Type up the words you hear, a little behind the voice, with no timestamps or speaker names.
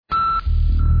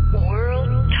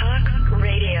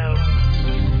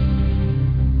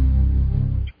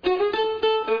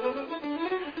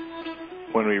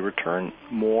return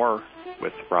more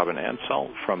with Robin Ansell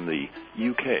from the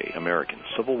UK American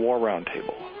Civil War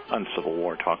Roundtable on Civil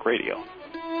War Talk Radio.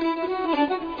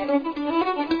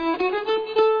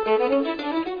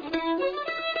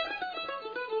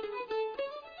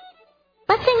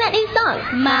 Let's sing that new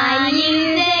song. My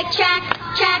music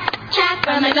track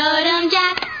from a Godum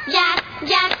Jack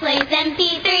plays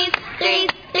MP3s,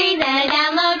 and I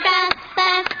download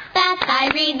fast.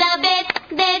 I read the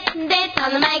bits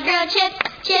on the microchips,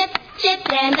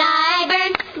 and I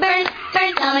burn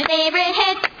all my favorite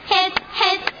hits.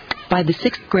 By the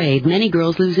 6th grade, many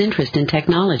girls lose interest in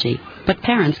technology, but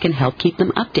parents can help keep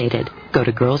them updated. Go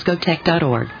to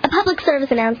girlsgotech.org. A public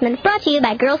service announcement brought to you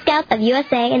by Girl Scouts of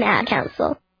USA and Ad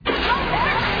Council.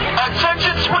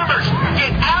 Attention swimmers!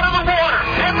 Get out of the water!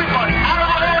 Everybody, out of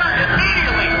the water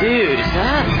immediately! Dude, is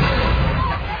that?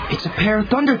 It's a pair of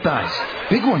thunder thighs.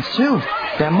 Big ones, too.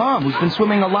 That mom who's been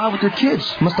swimming a lot with her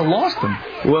kids must have lost them.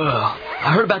 Whoa.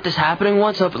 I heard about this happening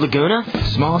once up at Laguna.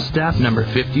 Small step number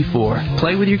 54.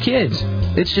 Play with your kids.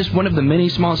 It's just one of the many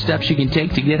small steps you can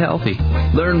take to get healthy.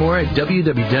 Learn more at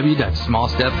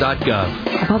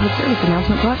www.smallstep.gov. A public service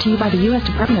announcement brought to you by the U.S.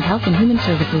 Department of Health and Human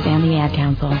Services and the Ad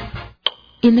Council.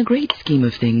 In the great scheme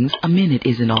of things, a minute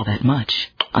isn't all that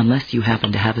much, unless you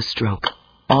happen to have a stroke.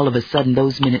 All of a sudden,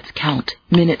 those minutes count.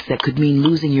 Minutes that could mean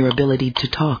losing your ability to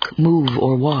talk, move,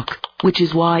 or walk. Which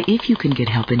is why, if you can get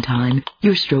help in time,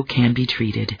 your stroke can be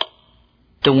treated.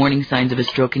 The warning signs of a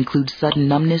stroke include sudden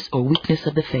numbness or weakness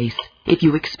of the face. If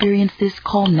you experience this,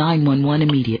 call 911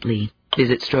 immediately.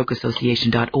 Visit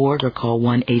strokeassociation.org or call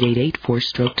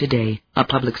 1-888-4-STROKE today. A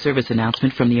public service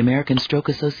announcement from the American Stroke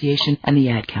Association and the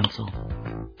Ad Council.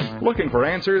 Looking for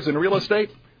answers in real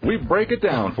estate? We break it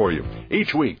down for you.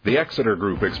 Each week, the Exeter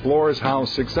Group explores how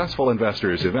successful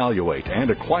investors evaluate and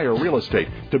acquire real estate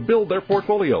to build their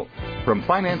portfolio. From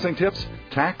financing tips,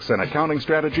 tax and accounting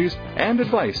strategies, and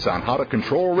advice on how to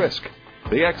control risk.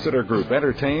 The Exeter Group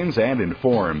entertains and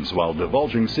informs while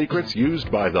divulging secrets used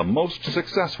by the most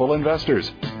successful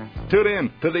investors. Tune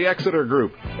in to the Exeter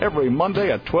Group every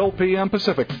Monday at 12 p.m.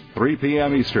 Pacific, 3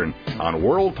 p.m. Eastern on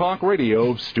World Talk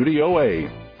Radio Studio A.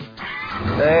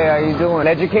 Hey, how you doing?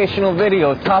 Educational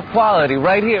video, top quality,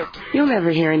 right here. You'll never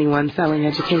hear anyone selling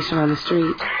education on the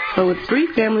street. But with free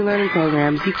family learning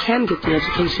programs, you can get the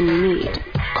education you need.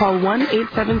 Call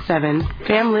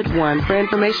 1-877-FAMLIT1 for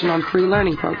information on free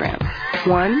learning programs.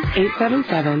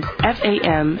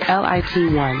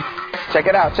 1-877-FAMLIT1. Check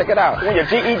it out. Win your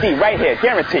GED right here,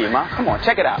 guaranteed, ma. Come on,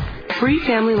 check it out. Free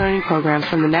family learning programs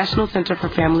from the National Center for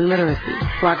Family Literacy.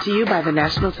 Brought to you by the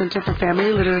National Center for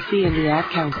Family Literacy and the Ad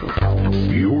Council.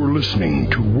 You're listening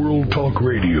to World Talk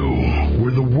Radio,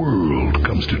 where the world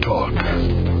comes to talk.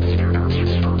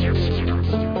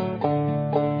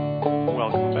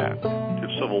 Welcome back to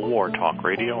Civil War Talk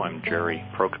Radio. I'm Jerry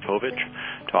Prokopowicz,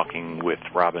 talking with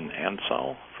Robin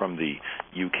Ansell from the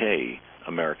UK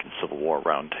American Civil War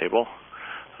Roundtable.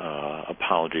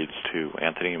 Apologies to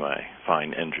Anthony, my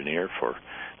fine engineer, for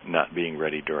not being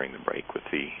ready during the break with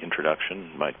the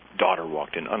introduction. My daughter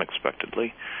walked in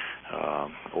unexpectedly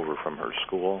over from her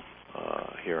school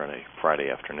here on a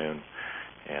Friday afternoon,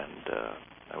 and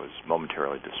I was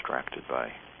momentarily distracted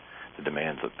by the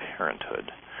demands of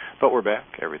parenthood. But we're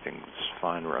back. Everything's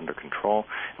fine. We're under control.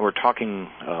 And we're talking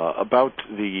about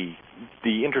the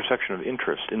intersection of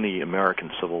interest in the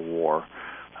American Civil War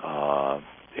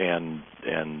and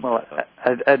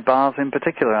Ed Bars in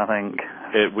particular, I think.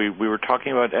 We were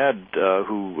talking about Ed,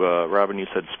 who, Robin, you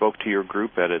said spoke to your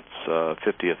group at its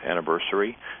 50th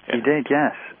anniversary. He did,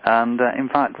 yes. And in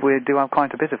fact, we do have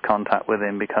quite a bit of contact with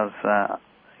him because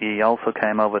he also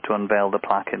came over to unveil the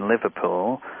plaque in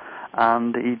Liverpool,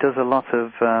 and he does a lot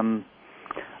of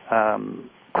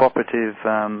cooperative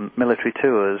military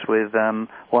tours with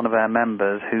one of our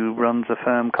members who runs a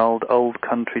firm called Old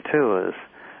Country Tours,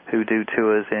 who do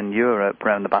tours in Europe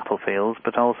around the battlefields,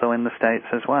 but also in the States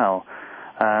as well.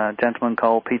 A gentleman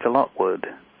called Peter Lockwood,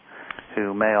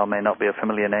 who may or may not be a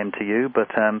familiar name to you,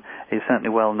 but he's certainly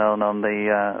well known on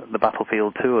the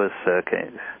battlefield tours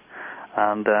circuit.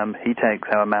 And he takes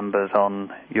our members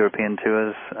on European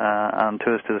tours and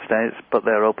tours to the States, but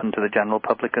they're open to the general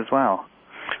public as well.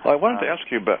 Well, I wanted to ask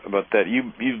you about that.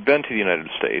 You've been to the United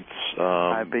States.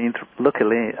 I've been,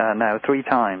 luckily, now 3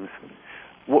 times.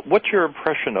 What's your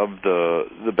impression of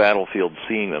the battlefield,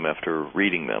 seeing them after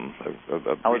reading them,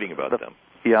 reading about them?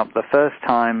 Yeah, the first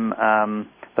time,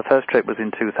 the first trip was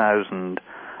in 2000,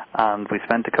 and we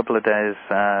spent a couple of days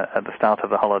at the start of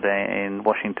the holiday in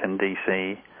Washington,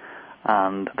 D.C.,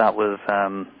 and that was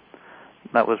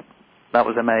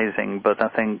amazing. But I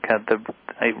think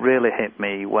it really hit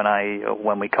me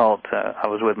when we caught. I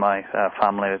was with my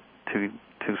family,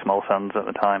 2 small sons at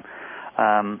the time,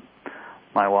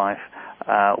 my wife.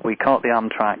 We caught the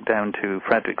Amtrak down to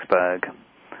Fredericksburg,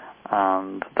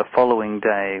 and the following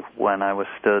day when I was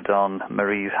stood on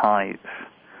Marie's Heights,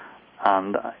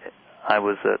 and I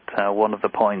was at one of the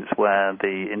points where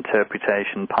the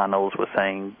interpretation panels were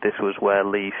saying this was where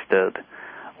Lee stood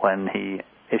when he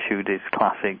issued his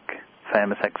classic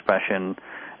famous expression,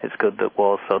 "It's good that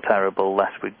war's so terrible,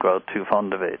 lest we'd grow too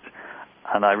fond of it."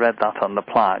 And I read that on the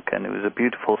plaque, and it was a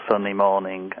beautiful sunny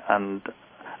morning, and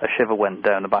a shiver went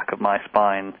down the back of my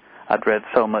spine. I'd read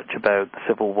so much about the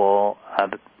Civil War,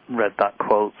 I'd read that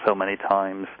quote so many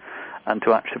times, and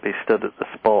to actually be stood at the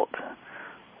spot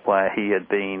where he had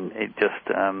been, it just,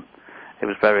 it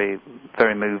was very,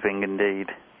 very moving indeed.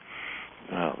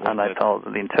 And I thought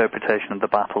that the interpretation of the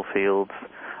battlefields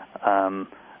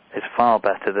is far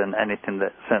better than anything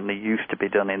that certainly used to be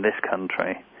done in this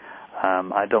country.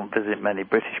 I don't visit many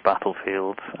British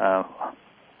battlefields.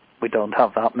 We don't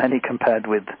have that many compared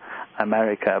with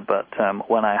America, but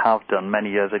when I have done,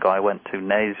 many years ago I went to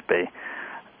Naseby.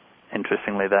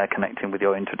 Interestingly, there, connecting with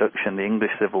your introduction, the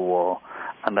English Civil War,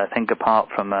 and I think apart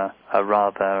from a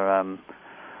rather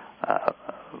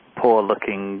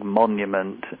poor-looking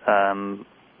monument,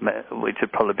 which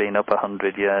had probably been up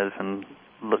 100 years and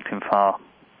looked in far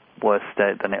worse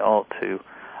state than it ought to,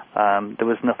 there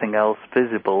was nothing else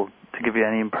visible to give you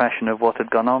any impression of what had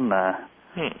gone on there.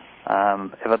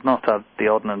 If I'd not had the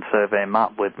Ordnance Survey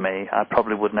map with me, I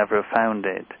probably would never have found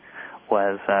it,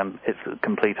 whereas it's the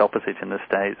complete opposite in the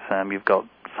States. You've got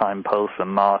signposts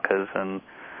and markers, and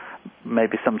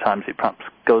maybe sometimes it perhaps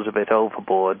goes a bit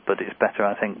overboard, but it's better,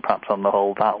 I think, perhaps on the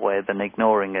whole that way than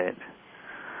ignoring it.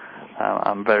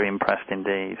 I'm very impressed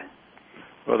indeed.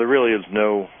 Well, there really is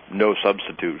no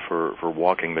substitute for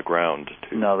walking the ground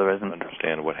to there isn't.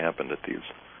 Understand what happened at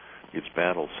these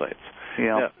battle sites.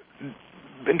 Yeah. Now,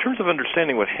 in terms of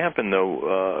understanding what happened,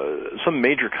 though, some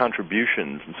major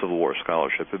contributions in Civil War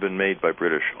scholarship have been made by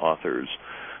British authors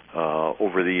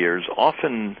over the years,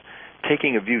 often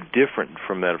taking a view different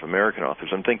from that of American authors.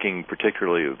 I'm thinking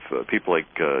particularly of people like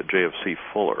J.F.C.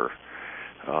 Fuller,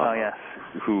 yes,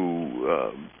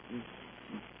 who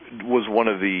was one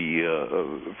of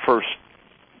the first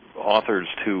authors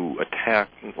to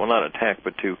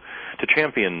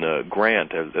champion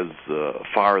Grant as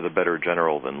far the better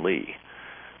general than Lee.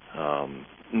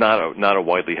 Not a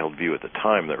widely held view at the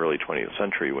time, in the early 20th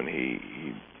century, when he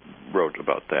wrote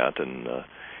about that, and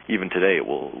even today it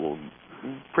will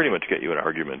pretty much get you an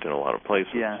argument in a lot of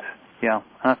places. Yes, yeah.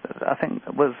 I think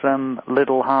it was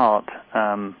Liddell Hart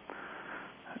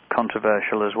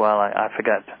controversial as well. I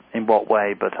forget in what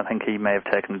way, but I think he may have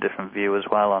taken a different view as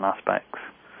well on aspects.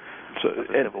 So,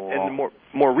 and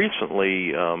more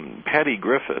recently, Paddy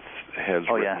Griffith has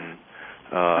written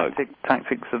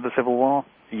Tactics of the Civil War.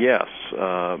 Yes.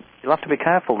 You'll have to be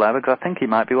careful there, because I think he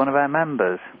might be one of our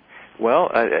members.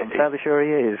 Well, I'm fairly sure he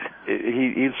is.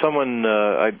 He's someone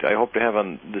I hope to have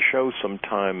on the show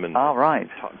sometime and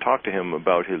talk to him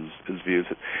about his views.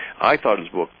 I thought his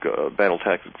book, Battle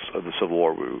Tactics of the Civil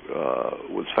War,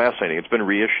 was fascinating. It's been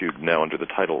reissued now under the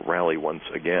title Rally Once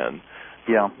Again.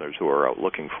 Yeah. There's who are out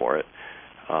looking for it.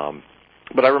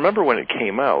 But I remember when it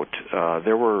came out,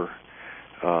 there were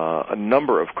a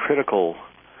number of critical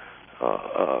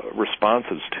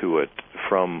responses to it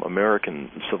from American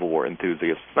Civil War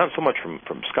enthusiasts, not so much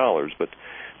from scholars, but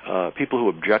people who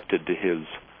objected to his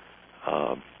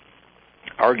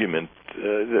argument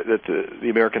that the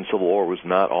American Civil War was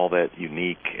not all that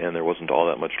unique and there wasn't all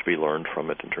that much to be learned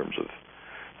from it in terms of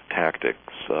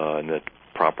tactics, and that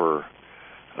proper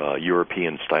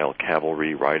European-style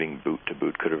cavalry riding boot to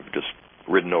boot could have just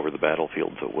ridden over the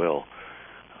battlefields at will.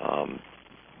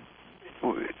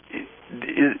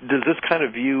 Does this kind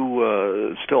of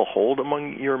view still hold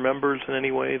among your members in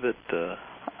any way? That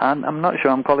I'm not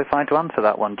sure I'm qualified to answer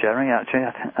that one, Jerry. Actually,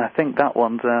 I think that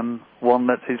one's one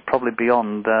that is probably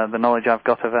beyond the knowledge I've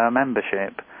got of our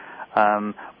membership.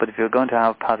 But if you're going to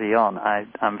have Paddy on,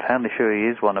 I'm fairly sure he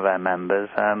is one of our members.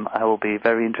 I will be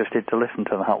very interested to listen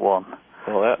to that one.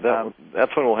 Well,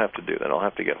 that's what we'll have to do. Then I'll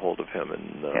have to get hold of him.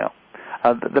 And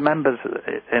the members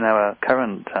in our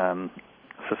current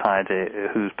society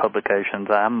whose publications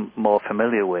I am more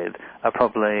familiar with are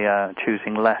probably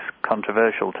choosing less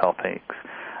controversial topics.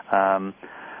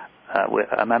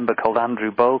 A member called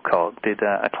Andrew Bocock did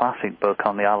a classic book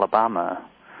on the Alabama,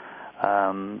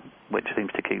 which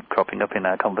seems to keep cropping up in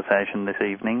our conversation this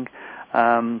evening.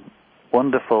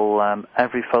 Wonderful,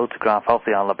 every photograph of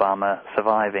the Alabama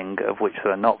surviving, of which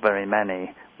there are not very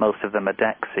many. Most of them are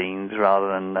deck scenes rather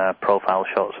than profile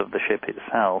shots of the ship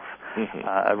itself,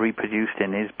 are reproduced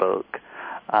in his book.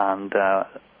 And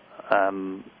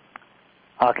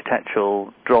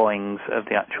architectural drawings of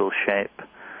the actual ship,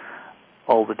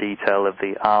 all the detail of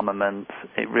the armament.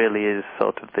 It really is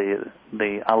sort of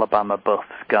the Alabama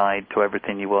buff's guide to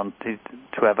everything you want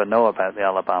to ever know about the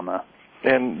Alabama.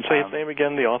 And say his name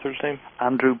again, the author's name?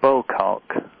 Andrew Bocock.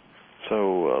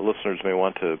 So listeners may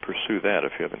want to pursue that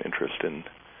if you have an interest in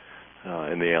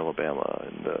the Alabama.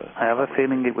 And I have a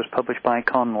feeling it was published by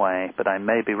Conway, but I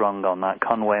may be wrong on that.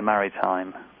 Conway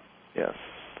Maritime. Yes,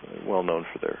 well known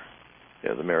for the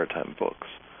maritime books.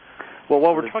 Well,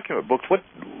 while we're talking about books,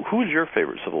 who's your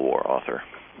favorite Civil War author?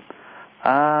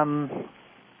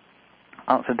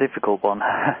 That's a difficult one.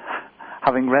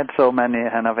 Having read so many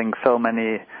and having so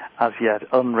many as yet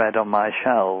unread on my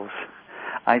shelves,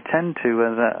 I tend to,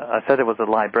 I said I was a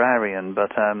librarian,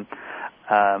 but to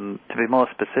be more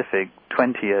specific,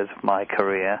 20 years of my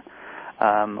career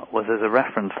was as a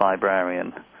reference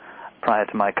librarian prior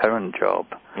to my current job,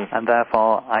 and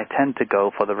therefore I tend to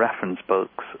go for the reference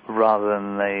books rather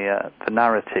than the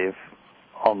narrative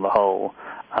on the whole.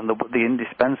 And the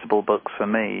indispensable books for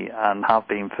me, and have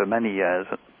been for many years,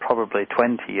 probably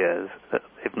 20 years,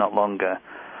 if not longer,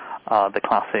 are the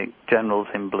classic Generals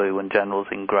in Blue and Generals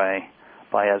in Grey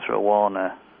by Ezra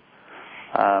Warner.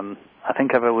 I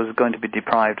think if I was going to be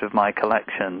deprived of my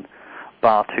collection,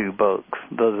 bar 2 books,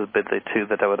 those would be the 2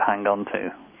 that I would hang on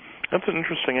to. That's an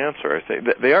interesting answer, I think.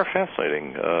 They are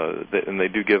fascinating, and they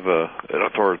do give an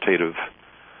authoritative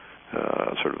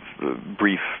sort of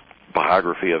brief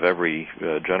biography of every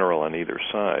general on either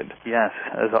side. Yes,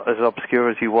 as obscure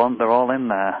as you want, they're all in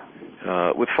there.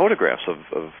 With photographs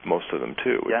of most of them,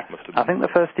 too. Yes, I think the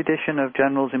first edition of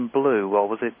Generals in Blue, or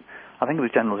was it, I think it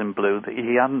was Generals in Blue,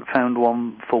 he hadn't found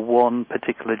one for one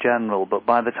particular general, but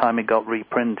by the time it got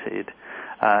reprinted,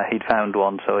 he'd found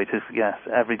one, so it is, yes,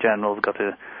 every general's got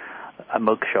a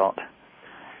mugshot.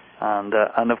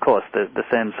 And of course, the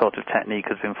same sort of technique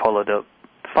has been followed up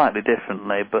slightly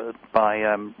differently, but by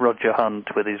Roger Hunt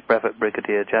with his Brevet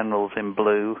Brigadier Generals in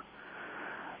Blue,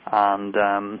 and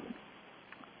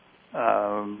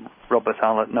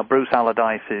Bruce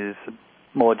Allardyce's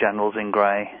More Generals in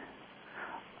Grey.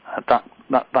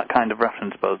 That kind of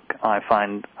reference book I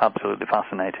find absolutely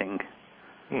fascinating.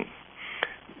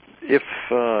 If,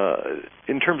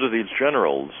 in terms of these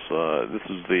generals, this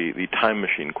is the time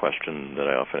machine question that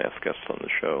I often ask guests on the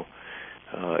show.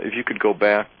 If you could go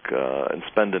back and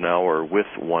spend an hour with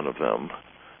one of them,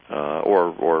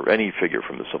 or any figure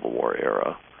from the Civil War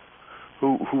era,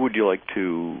 who would you like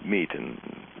to meet, and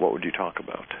what would you talk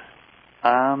about?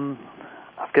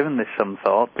 I've given this some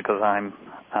thought because I'm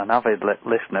an avid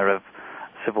listener of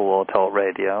Civil War Talk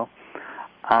Radio,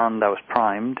 and I was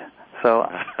primed. So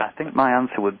I think my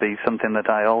answer would be something that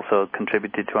I also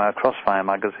contributed to our Crossfire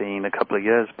magazine a couple of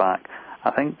years back.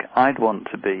 I think I'd want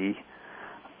to be,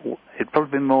 it'd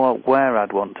probably be more where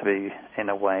I'd want to be in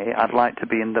a way. I'd like to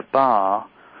be in the bar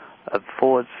of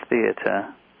Ford's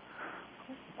Theatre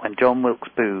when John Wilkes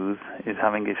Booth is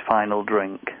having his final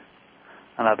drink,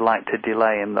 and I'd like to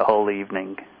delay him the whole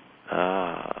evening.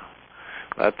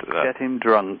 Get him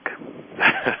drunk.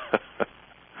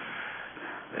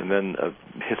 And then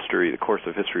the course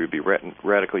of history would be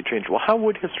radically changed. Well, how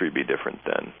would history be different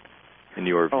then, in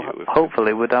your view?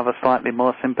 Hopefully we'd have a slightly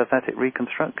more sympathetic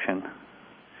reconstruction.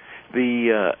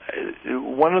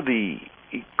 One of the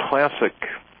classic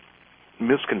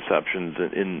misconceptions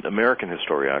in American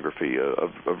historiography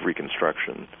of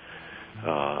Reconstruction,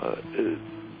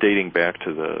 dating back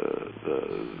to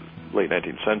the late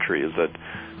 19th century, is that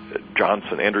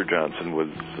Andrew Johnson was,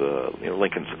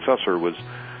 Lincoln's successor, was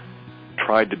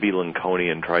tried to be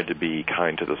Lincolnian, tried to be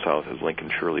kind to the South as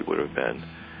Lincoln surely would have been.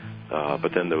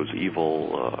 But then those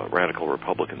evil radical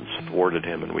Republicans thwarted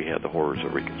him, and we had the horrors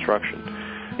of Reconstruction.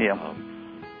 Yeah.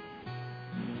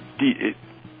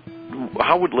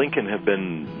 How would Lincoln have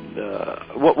been?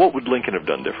 What would Lincoln have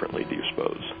done differently, do you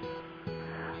suppose?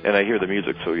 And I hear the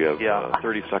music, so you have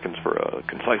 30 seconds for a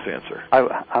concise answer.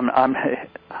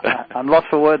 I'm lost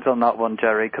for words on that one,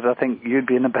 Jerry, because I think you'd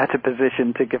be in a better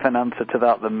position to give an answer to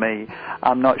that than me.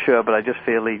 I'm not sure, but I just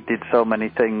feel he did so many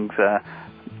things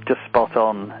just spot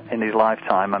on in his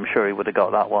lifetime. I'm sure he would have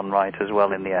got that one right as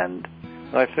well in the end.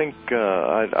 I think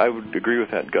I would agree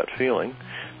with that gut feeling.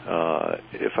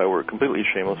 If I were completely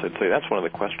shameless, I'd say that's one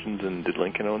of the questions in Did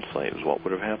Lincoln Own Slaves? What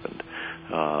would have happened?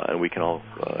 And we can all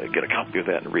get a copy of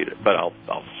that and read it. But I'll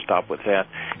stop with that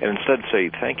and instead say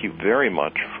thank you very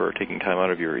much for taking time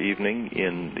out of your evening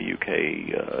in the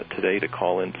UK today to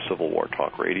call in to Civil War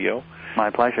Talk Radio. My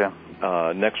pleasure.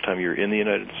 Next time you're in the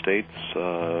United States,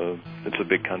 it's a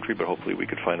big country, but hopefully we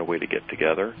could find a way to get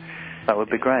together. That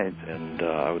would be great. And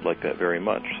I would like that very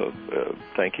much. So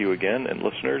thank you again, and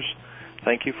listeners,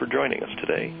 Thank you for joining us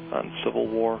today on Civil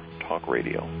War Talk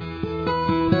Radio.